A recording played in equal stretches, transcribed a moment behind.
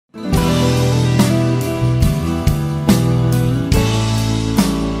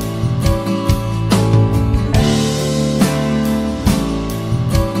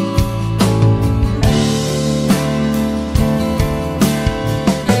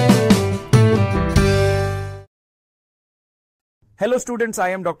Hello students, I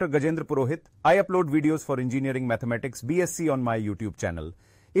am Dr. Gajendra Purohit. I upload videos for engineering mathematics B.Sc on my YouTube channel.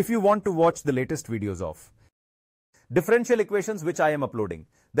 If you want to watch the latest videos of differential equations which I am uploading,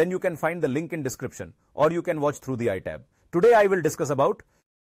 then you can find the link in description or you can watch through the I tab. Today I will discuss about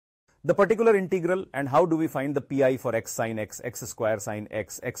the particular integral and how do we find the pi for x sin x, x square sin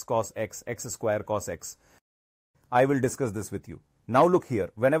x, x cos x, x square cos x. I will discuss this with you. Now look here,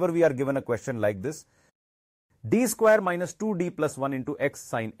 whenever we are given a question like this, d square minus 2d plus 1 into x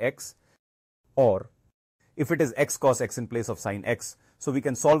sin x, or if it is x cos x in place of sin x, so we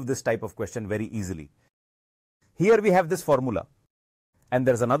can solve this type of question very easily. Here we have this formula and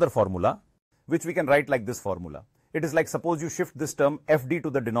there is another formula which we can write like this formula. It is like, suppose you shift this term fd to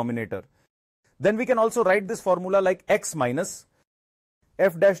the denominator, then we can also write this formula like x minus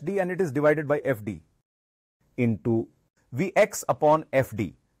f dash d, and it is divided by fd into vx upon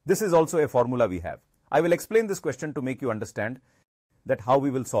fd. This is also a formula we have. I will explain this question to make you understand that how we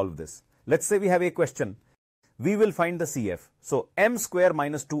will solve this. Let's say we have a question. We will find the CF. So m square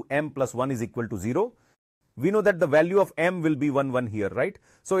minus 2m plus 1 is equal to 0. We know that the value of m will be 1, 1 here, right?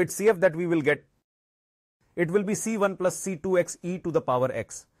 So its CF that we will get, it will be c1 plus c2x e to the power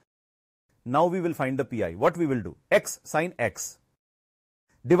x. Now we will find the pi. What we will do? X sin x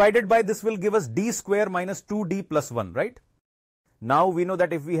divided by this will give us d square minus 2d plus 1, right? Now we know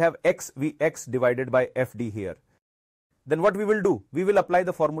that if we have x, vx divided by fd here, then what we will do? We will apply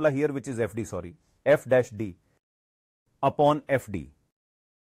the formula here which is fd, f dash d upon fd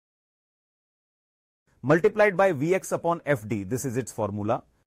multiplied by vx upon fd. This is its formula.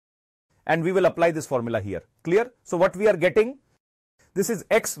 And we will apply this formula here. Clear? So what we are getting? This is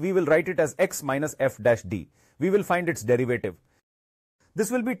x. We will write it as x minus f dash d. We will find its derivative. This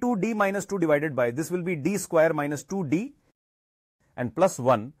will be 2d minus 2 divided by, this will be d square minus 2d and plus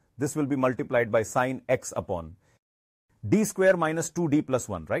 1. This will be multiplied by sin x upon d square minus 2d plus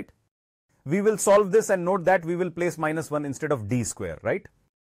 1, right? We will solve this and note that we will place minus 1 instead of d square, right?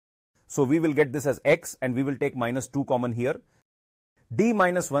 So we will get this as x and we will take minus 2 common here. D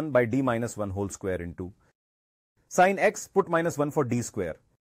minus 1 by d minus 1 whole square into sin x, put minus 1 for d square.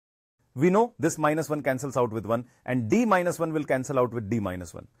 We know this minus 1 cancels out with 1 and d minus 1 will cancel out with d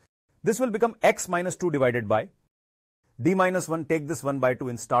minus 1. This will become x minus 2 divided by d minus 1, take this 1 by 2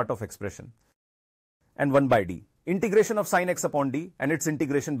 in start of expression, and 1 by d. Integration of sin x upon d, and its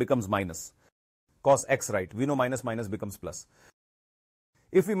integration becomes minus cos x, right? We know minus minus becomes plus.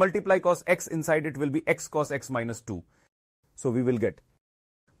 If we multiply cos x inside, it will be x cos x minus 2. So we will get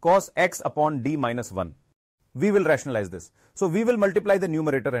cos x upon d minus 1. We will rationalize this. So we will multiply the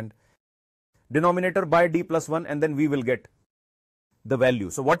numerator and denominator by d plus 1, and then we will get the value.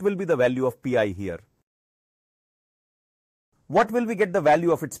 So what will be the value of pi here? What will we get the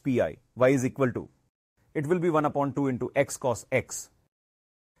value of its pi? Y is equal to, it will be 1 upon 2 into x cos x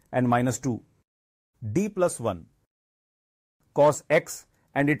and minus 2 d plus 1 cos x,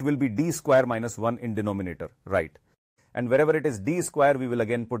 and it will be d square minus 1 in denominator, right? And wherever it is d square, we will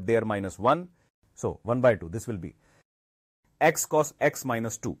again put there minus 1. So 1 by 2, this will be x cos x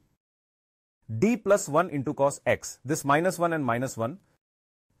minus 2 d plus 1 into cos x. This minus 1 and minus 1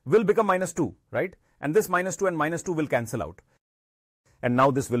 will become minus 2, right? And this minus 2 and minus 2 will cancel out. And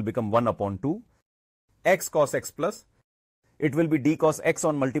now this will become 1 upon 2 x cos x plus, it will be d cos x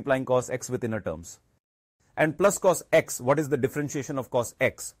on multiplying cos x with inner terms, and plus cos x. What is the differentiation of cos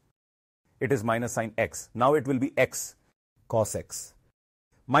x? It is minus sin x. Now it will be x cos x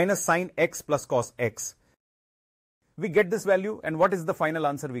minus sin x plus cos x. We get this value, and what is the final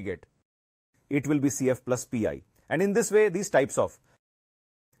answer we get? It will be CF plus pi. And in this way, these types of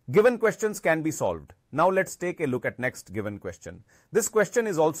given questions can be solved. Now let's take a look at next given question. This question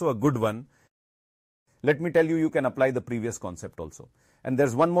is also a good one. Let me tell you, you can apply the previous concept also. And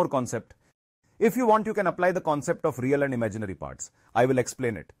there's one more concept. If you want, you can apply the concept of real and imaginary parts. I will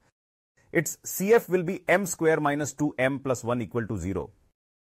explain it. Its CF will be m square minus 2m plus 1 equal to 0.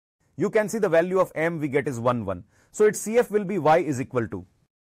 You can see the value of m we get is 1, 1. So its CF will be y is equal to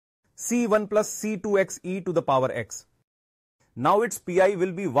c1 plus c2x e to the power x. Now its pi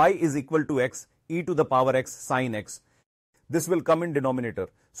will be y is equal to x e to the power x sin x. This will come in denominator.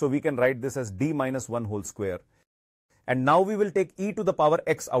 So we can write this as d minus 1 whole square. And now we will take e to the power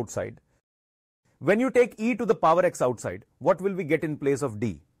x outside. When you take e to the power x outside, what will we get in place of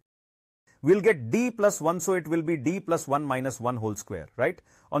d? We'll get d plus 1, so it will be d plus 1 minus 1 whole square, right?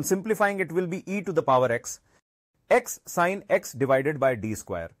 On simplifying, it will be e to the power x sin x divided by d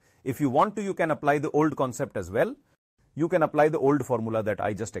square. If you want to, you can apply the old concept as well. You can apply the old formula that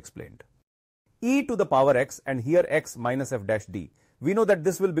I just explained. E to the power x, and here x minus f dash d. We know that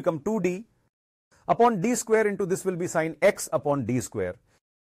this will become 2d Upon d square into this will be sine x upon d square.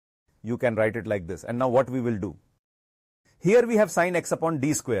 You can write it like this. And now what we will do? Here we have sine x upon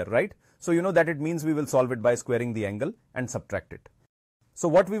d square, right? So you know that it means we will solve it by squaring the angle and subtract it. So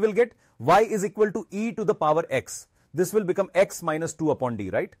what we will get? Y is equal to e to the power x. This will become x minus 2 upon d,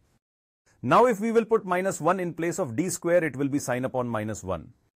 right? Now if we will put minus 1 in place of d square, it will be sine upon minus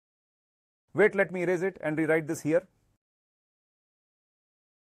 1. Wait, let me erase it and rewrite this here.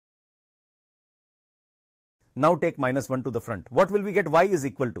 Now take minus 1 to the front. What will we get? Y is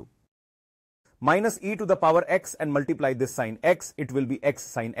equal to minus e to the power x and multiply this sine x. It will be x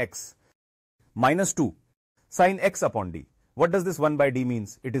sine x minus 2 sine x upon d. What does this 1 by d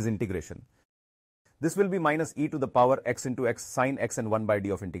means? It is integration. This will be minus e to the power x into x sine x and 1 by d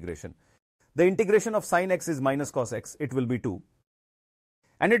of integration. The integration of sine x is minus cos x. It will be 2.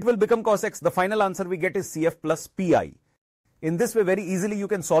 And it will become cos x. The final answer we get is CF plus PI. In this way, very easily you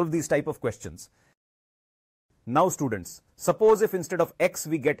can solve these type of questions. Now students, suppose if instead of x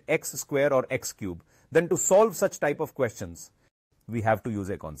we get x square or x cube, then to solve such type of questions, we have to use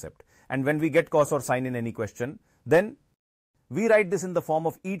a concept. And when we get cos or sine in any question, then we write this in the form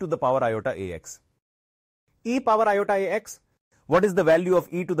of e to the power iota ax. E power iota ax, what is the value of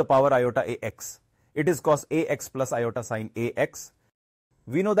e to the power iota ax? It is cos ax plus iota sine ax.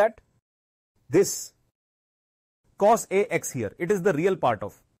 We know that this cos ax here, it is the real part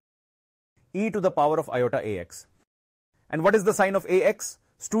of e to the power of iota ax. And what is the sign of ax?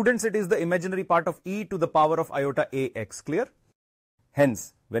 Students, it is the imaginary part of e to the power of iota ax. Clear?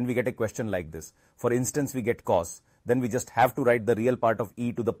 Hence, when we get a question like this, for instance, we get cos, then we just have to write the real part of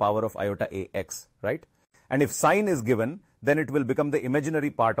e to the power of iota ax, right? And if sine is given, then it will become the imaginary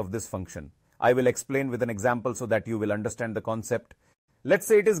part of this function. I will explain with an example so that you will understand the concept. Let's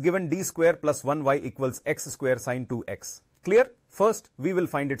say it is given d square plus 1y equals x square sine 2x. Clear? First, we will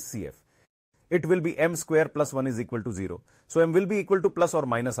find its CF. It will be m square plus 1 is equal to 0. So m will be equal to plus or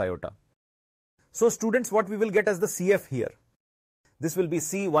minus iota. So students, what we will get as the CF here? This will be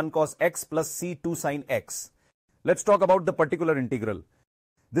c1 cos x plus c2 sine x. Let's talk about the particular integral.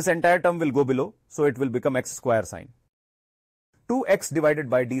 This entire term will go below, so it will become x square sine 2x divided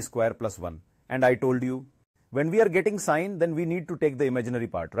by d square plus 1. And I told you, when we are getting sine, then we need to take the imaginary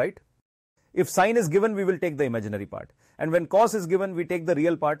part, right? If sine is given, we will take the imaginary part. And when cos is given, we take the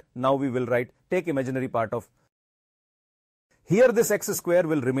real part. Now we will write, take imaginary part of. Here this x square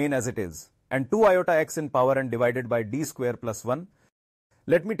will remain as it is. And 2 iota x in power and divided by d square plus 1.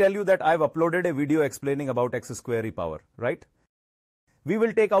 Let me tell you that I have uploaded a video explaining about x square e power, right? We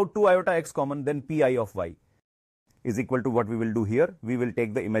will take out 2 iota x common, then pi of y is equal to what we will do here. We will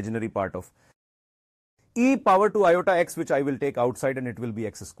take the imaginary part of e power to iota x, which I will take outside, and it will be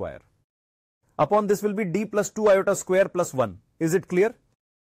x square. Upon this will be d plus 2 iota square plus 1. Is it clear?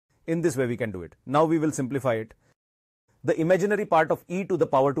 In this way we can do it. Now we will simplify it. The imaginary part of e to the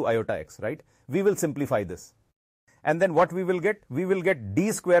power to iota x, right? We will simplify this. And then what we will get? We will get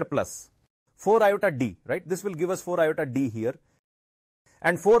d square plus 4 iota d, right? This will give us 4 iota d here.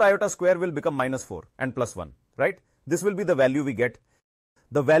 And 4 iota square will become minus 4 and plus 1, right? This will be the value we get.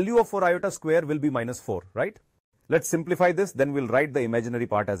 The value of 4 iota square will be minus 4, right? Let's simplify this, then we'll write the imaginary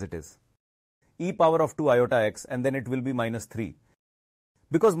part as it is. E power of 2 iota x, and then it will be minus 3.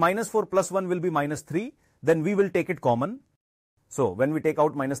 Because minus 4 plus 1 will be minus 3, then we will take it common. So when we take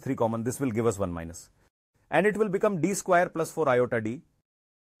out minus 3 common, this will give us 1 minus. And it will become d square plus 4 iota d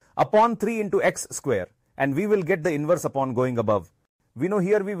upon 3 into x square. And we will get the inverse upon going above. We know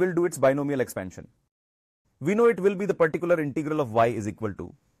here we will do its binomial expansion. We know it will be the particular integral of y is equal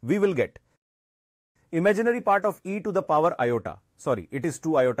to. We will get imaginary part of e to the power iota. Sorry, it is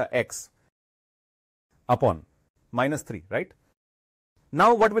 2 iota x upon minus 3, right?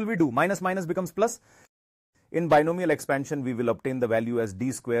 Now what will we do? Minus minus becomes plus. In binomial expansion, we will obtain the value as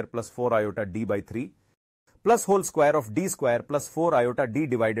d square plus 4 iota d by 3 plus whole square of d square plus 4 iota d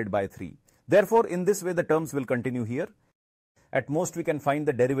divided by 3. Therefore, in this way the terms will continue here. At most we can find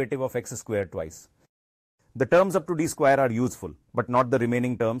the derivative of x square twice. The terms up to d square are useful, but not the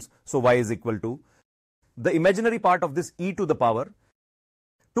remaining terms. So y is equal to the imaginary part of this e to the power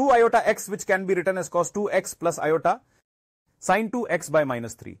 2 iota x, which can be written as cos 2x plus iota sine 2x by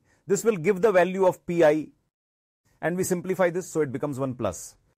minus 3. This will give the value of pi, and we simplify this, so it becomes 1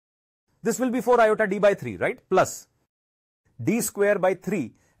 plus. This will be 4 iota d by 3, right? Plus d square by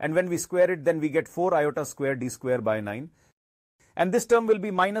 3, and when we square it, then we get 4 iota square d square by 9. And this term will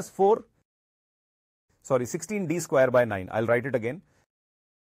be minus 16 d square by 9. I'll write it again.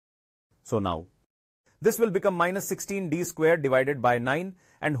 So now, this will become minus 16 d square divided by 9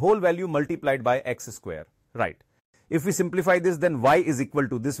 and whole value multiplied by x square, right? If we simplify this, then y is equal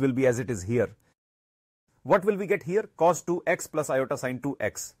to, this will be as it is here, What will we get here? Cos 2x plus iota sine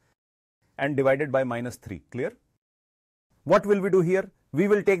 2x and divided by minus 3. Clear? What will we do here? We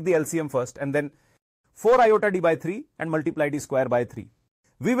will take the LCM first and then 4 iota d by 3 and multiply d square by 3.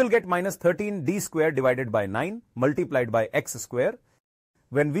 We will get minus 13 d square divided by 9 multiplied by x square.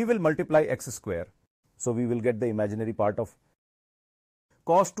 When we will multiply x square, so we will get the imaginary part of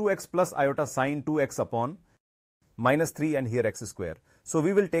cos 2x plus iota sine 2x upon minus 3 and here x square. So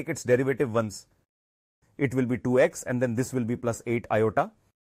we will take its derivative once. It will be 2x and then this will be plus 8 iota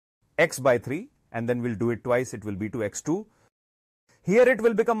x by 3 and then we'll do it twice. It will be 2x2. Here it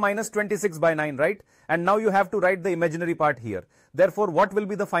will become minus 26 by 9, right? And now you have to write the imaginary part here. Therefore, what will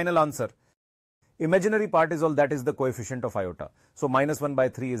be the final answer? Imaginary part is all that is the coefficient of iota. So minus 1 by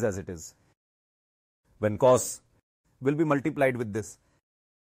 3 is as it is. When cos will be multiplied with this,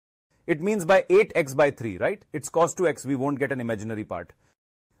 it means by 8x by 3, right? It's cos 2x, we won't get an imaginary part.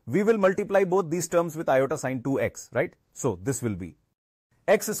 We will multiply both these terms with iota sine 2x, right? So this will be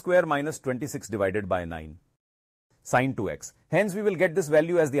x square minus 26 divided by 9 sine 2x. Hence we will get this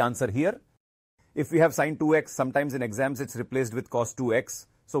value as the answer here. If we have sine 2x, sometimes in exams it's replaced with cos 2x.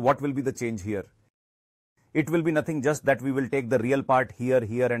 So what will be the change here? It will be nothing, just that we will take the real part here,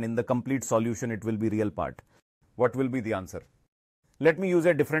 and in the complete solution it will be real part. What will be the answer? Let me use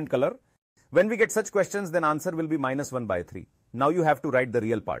a different color. When we get such questions, then answer will be minus 1 by 3. Now you have to write the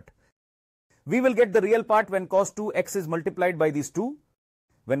real part. We will get the real part when cos 2x is multiplied by these two.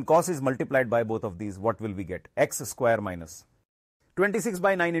 When cos is multiplied by both of these, what will we get? X square minus 26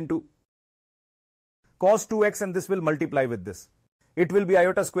 by 9 into cos 2x, and this will multiply with this. It will be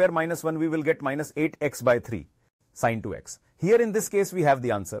iota square minus 1. We will get minus 8x by 3 sine 2x. Here in this case we have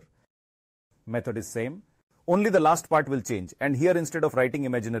the answer. Method is same. Only the last part will change, and here instead of writing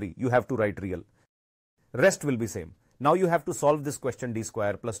imaginary, you have to write real. Rest will be same. Now you have to solve this question, d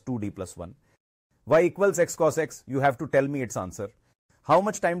square plus 2d plus 1. Y equals x cos x. You have to tell me its answer. How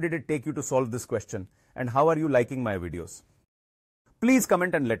much time did it take you to solve this question, and how are you liking my videos? Please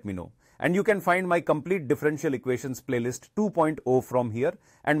comment and let me know. And you can find my complete differential equations playlist 2.0 from here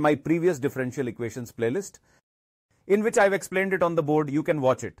and my previous differential equations playlist, in which I've explained it on the board. You can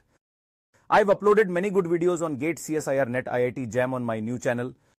watch it. I've uploaded many good videos on GATE, CSIR, NET, IIT-JAM on my new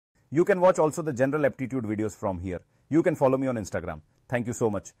channel. You can watch also the general aptitude videos from here. You can follow me on Instagram. Thank you so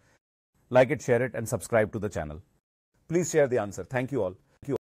much. Like it, share it, and subscribe to the channel. Please share the answer. Thank you all.